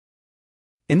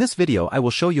In this video I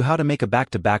will show you how to make a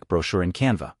back-to-back brochure in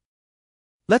Canva.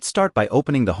 Let's start by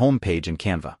opening the home page in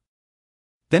Canva.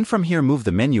 Then from here move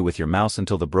the menu with your mouse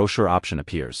until the brochure option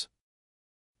appears.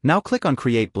 Now click on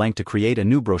Create Blank to create a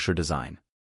new brochure design.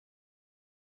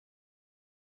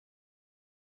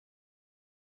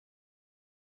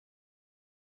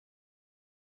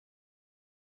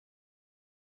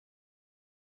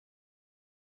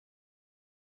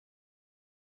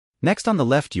 Next on the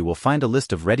left you will find a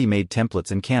list of ready-made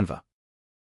templates in Canva.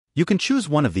 You can choose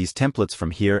one of these templates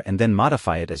from here and then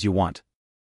modify it as you want.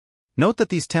 Note that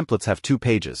these templates have two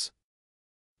pages.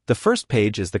 The first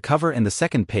page is the cover and the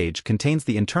second page contains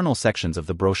the internal sections of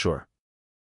the brochure.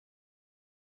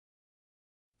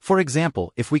 For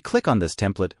example, if we click on this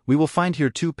template, we will find here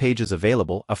two pages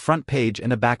available, a front page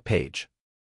and a back page.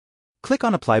 Click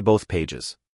on Apply both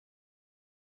pages.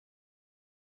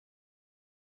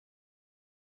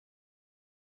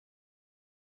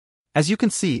 As you can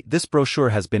see, this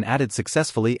brochure has been added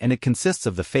successfully and it consists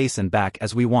of the face and back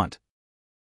as we want.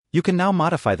 You can now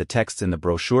modify the texts in the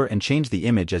brochure and change the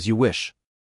image as you wish.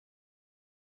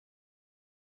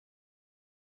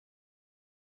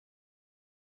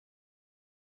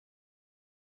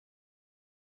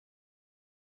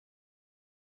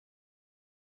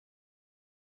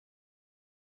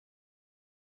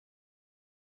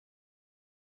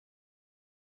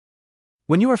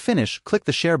 When you are finished, click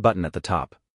the Share button at the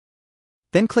top.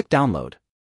 Then click Download.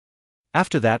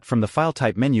 After that, from the File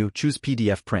Type menu, choose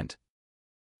PDF Print.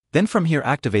 Then from here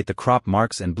activate the Crop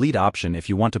Marks and Bleed option if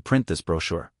you want to print this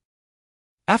brochure.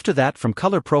 After that, from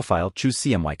Color Profile, choose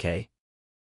CMYK.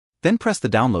 Then press the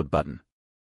Download button.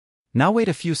 Now wait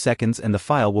a few seconds and the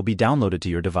file will be downloaded to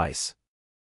your device.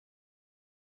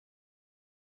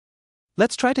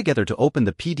 Let's try together to open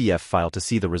the PDF file to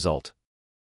see the result.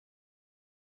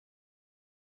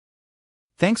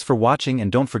 Thanks for watching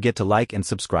and don't forget to like and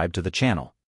subscribe to the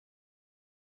channel.